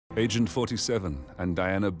Agent 47 and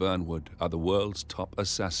Diana Burnwood are the world's top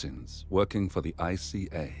assassins working for the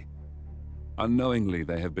ICA. Unknowingly,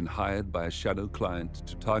 they have been hired by a shadow client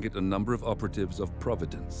to target a number of operatives of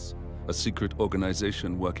Providence, a secret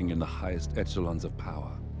organization working in the highest echelons of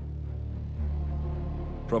power.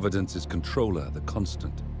 Providence's controller, the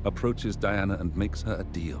Constant, approaches Diana and makes her a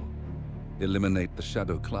deal. Eliminate the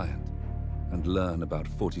shadow client and learn about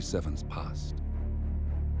 47's past.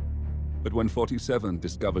 But when 47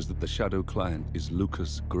 discovers that the shadow client is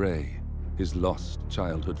Lucas Gray, his lost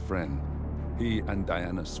childhood friend, he and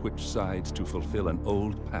Diana switch sides to fulfill an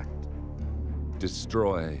old pact: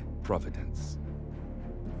 destroy Providence.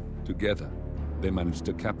 Together, they manage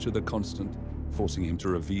to capture the Constant, forcing him to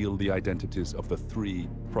reveal the identities of the 3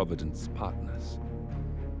 Providence partners.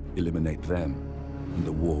 Eliminate them, and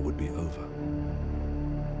the war would be over.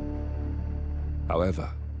 However,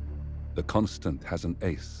 the Constant has an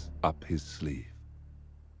ace up his sleeve.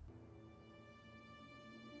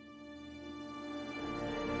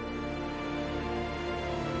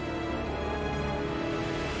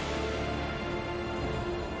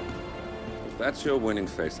 If that's your winning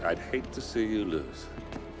face, I'd hate to see you lose.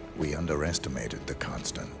 We underestimated the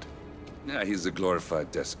Constant. Yeah, he's a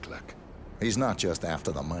glorified desk clerk. He's not just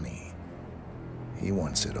after the money. He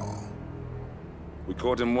wants it all. We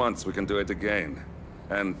caught him once, we can do it again.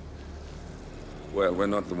 And, well, we're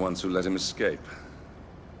not the ones who let him escape.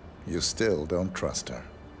 You still don't trust her.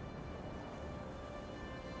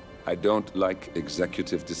 I don't like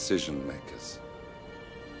executive decision makers.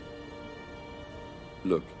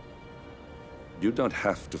 Look, you don't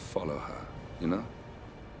have to follow her, you know?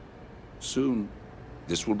 Soon,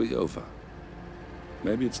 this will be over.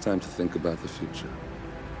 Maybe it's time to think about the future.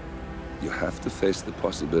 You have to face the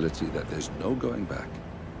possibility that there's no going back.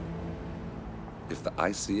 If the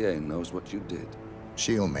ICA knows what you did,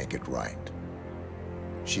 she'll make it right.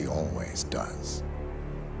 She always does.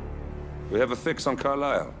 We have a fix on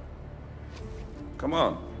Carlisle. Come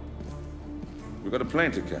on. We've got a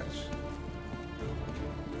plane to catch.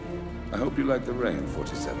 I hope you like the rain,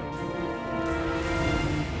 47.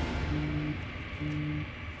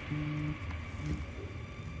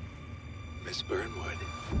 Miss Burnwood.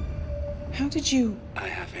 How did you... I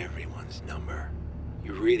have everyone's number.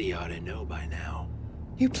 You really ought to know by now.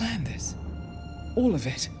 You planned this? All of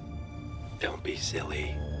it? Don't be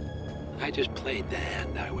silly. I just played the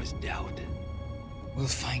hand I was dealt. We'll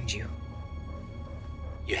find you.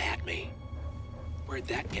 You had me. Where'd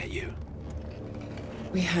that get you?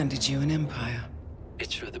 We handed you an empire.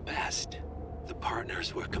 It's for the best. The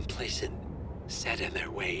partners were complacent, set in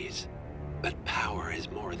their ways. But power is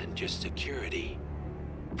more than just security.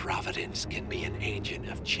 Providence can be an agent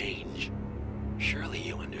of change. Surely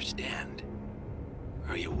you understand.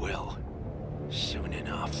 Or you will. Soon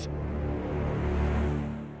enough.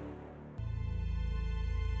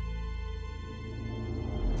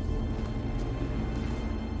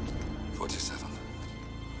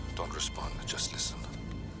 Don't respond, just listen.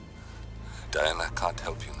 Diana can't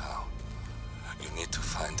help you now. You need to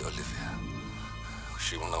find Olivia.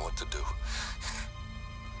 She will know what to do.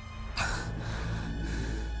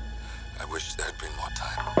 I wish there had been more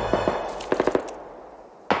time.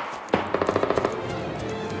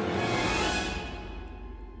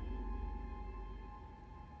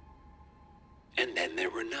 And then there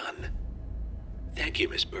were none. Thank you,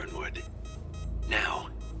 Miss Burnwood. Now,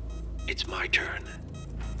 it's my turn.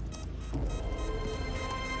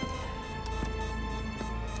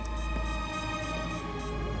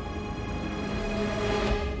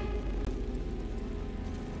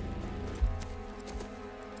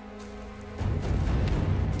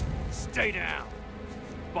 Stay down.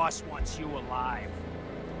 Boss wants you alive.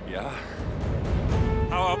 Yeah?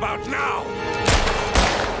 How about now?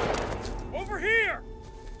 Over here!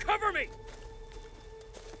 Cover me!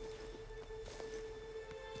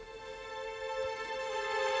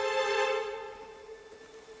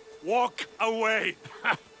 Walk away!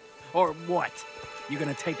 Or what? You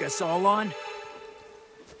gonna take us all on?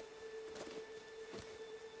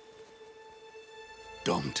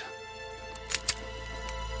 Don't.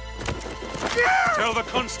 Tell the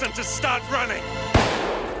Constant to start running!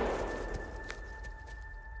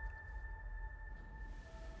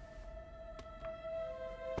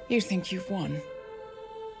 You think you've won?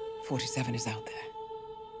 47 is out there.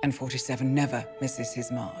 And 47 never misses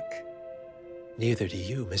his mark. Neither do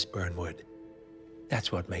you, Miss Burnwood.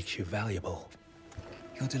 That's what makes you valuable.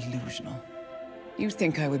 You're delusional. You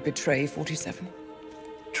think I would betray 47?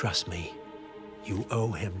 Trust me, you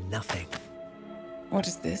owe him nothing. What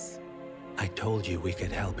is this? I told you we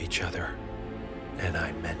could help each other, and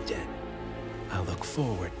I meant it. I look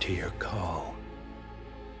forward to your call.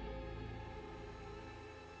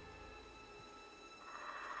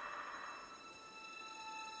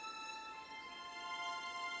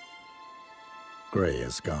 Gray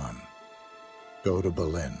is gone. Go to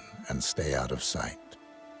Berlin and stay out of sight.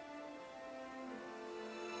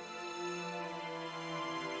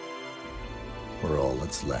 We're all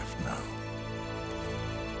that's left now.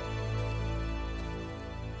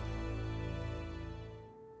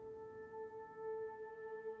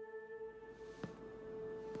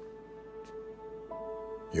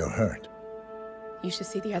 You're hurt. You should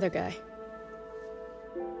see the other guy.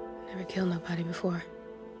 Never killed nobody before.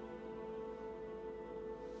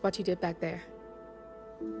 What you did back there.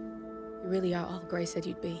 You really are all Gray said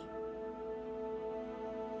you'd be.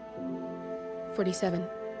 47.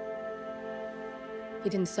 He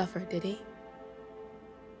didn't suffer, did he?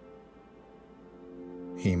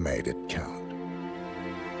 He made it count.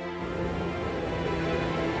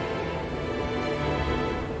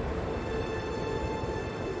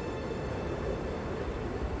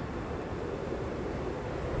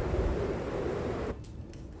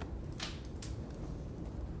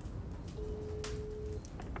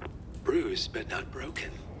 Bruised but not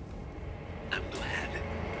broken. I'm glad.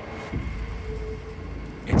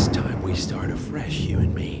 It's time we start afresh, you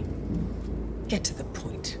and me. Get to the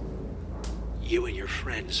point. You and your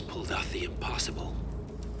friends pulled off the impossible.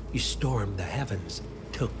 You stormed the heavens,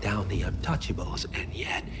 took down the untouchables, And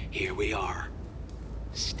yet, here we are.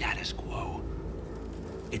 Status quo.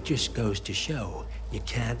 it just goes to show you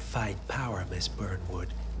can't fight power, Miss Burnwood.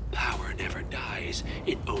 Power never dies.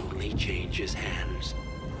 It only changes hands.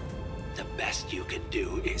 The best you can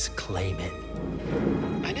do is... Claim it.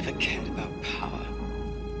 I never cared about power.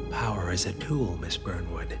 Power is a tool, Miss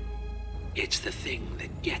Burnwood. It's the thing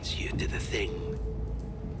that gets you to the thing.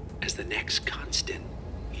 As the next constant,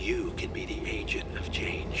 you can be the agent of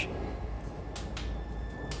change.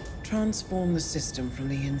 Transform the system from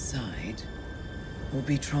the inside, or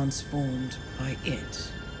be transformed by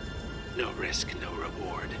it. No risk, no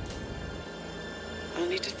reward. I'll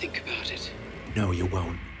need to think about it. No, you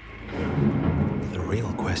won't. The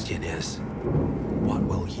real question is, what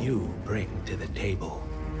will you bring to the table?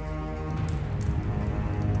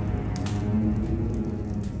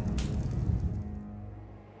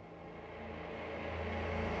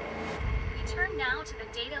 We turn now to the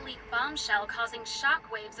data leak bombshell causing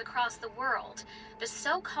shockwaves across the world, the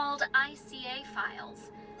so-called ICA files.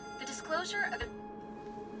 The disclosure of...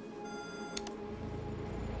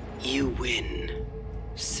 You win.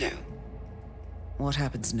 So, What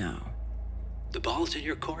happens now? the ball's in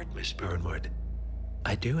your court, Miss Burnwood. Burnwood,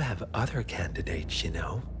 I do have other candidates, you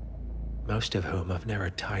know. Most of whom have never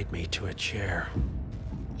tied me to a chair.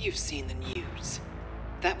 You've seen the news.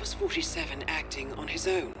 That was 47 acting on his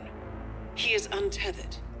own. He is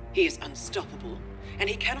untethered, he is unstoppable, and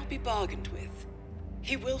he cannot be bargained with.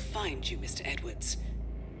 He will find you, Mr. Edwards,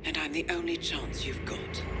 and I'm the only chance you've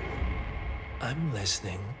got. I'm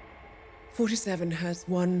listening. 47 has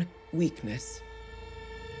one weakness.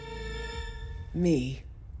 Me.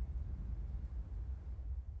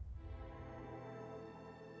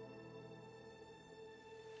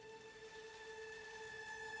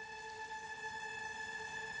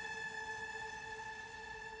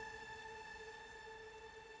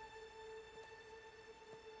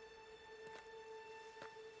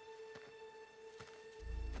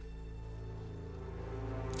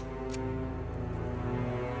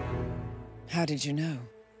 How did you know?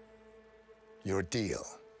 Your deal.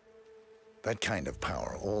 That kind of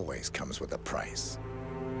power always comes with a price.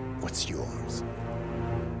 What's yours?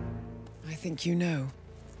 I think you know.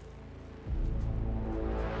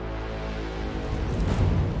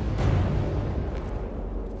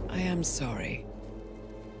 I am sorry.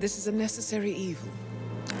 This is a necessary evil.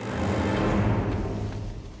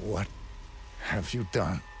 What have you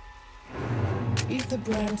done? Ether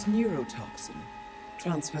brand neurotoxin.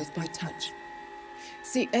 Transfers by touch.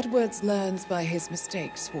 See, Edwards learns by his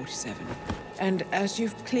mistakes, 47. And as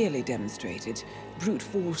you've clearly demonstrated, brute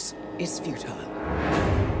force is futile.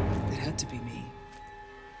 It had to be me.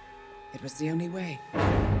 It was the only way.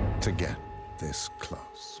 To get this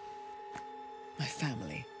close. My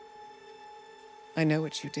family. I know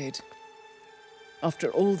what you did. After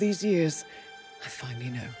all these years, I finally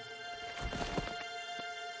know.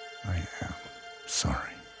 I am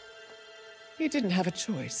sorry. You didn't have a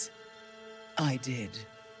choice. I did.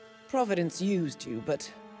 Providence used you,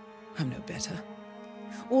 but I'm no better.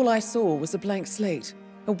 All I saw was a blank slate,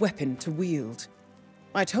 a weapon to wield.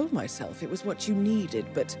 I told myself it was what you needed,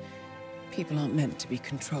 but people aren't meant to be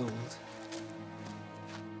controlled.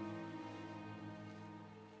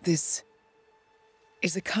 This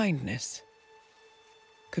is a kindness.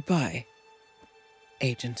 Goodbye,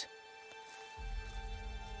 Agent.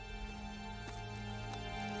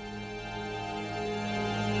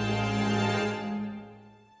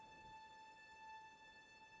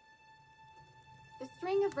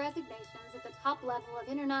 resignations at the top level of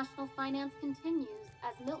international finance continues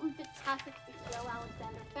as Milton Fitzpatrick CEO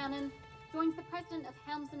Alexander Fannin joins the president of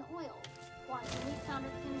Hamson Oil, Quantum Leap founder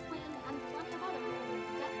Tim Quinn, and plenty of others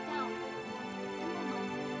step down. This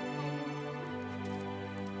mysterious trend is built by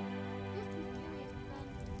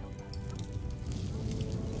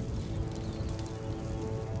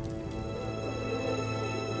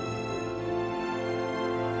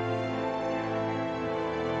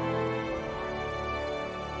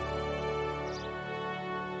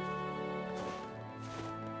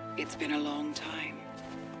It's been a long time,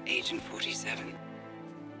 Agent 47.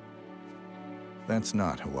 That's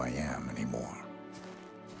not who I am anymore.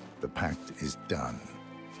 The pact is done.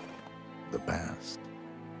 The past,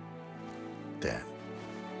 dead.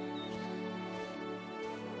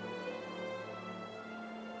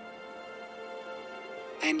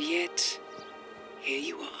 And yet, here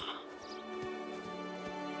you are.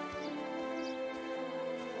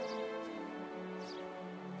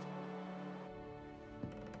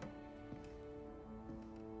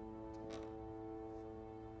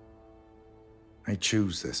 I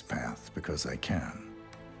choose this path because I can.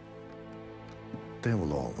 There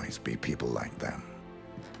will always be people like them.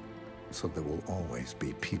 So there will always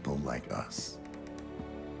be people like us.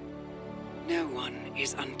 No one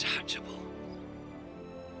is untouchable.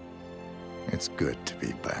 It's good to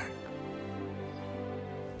be back.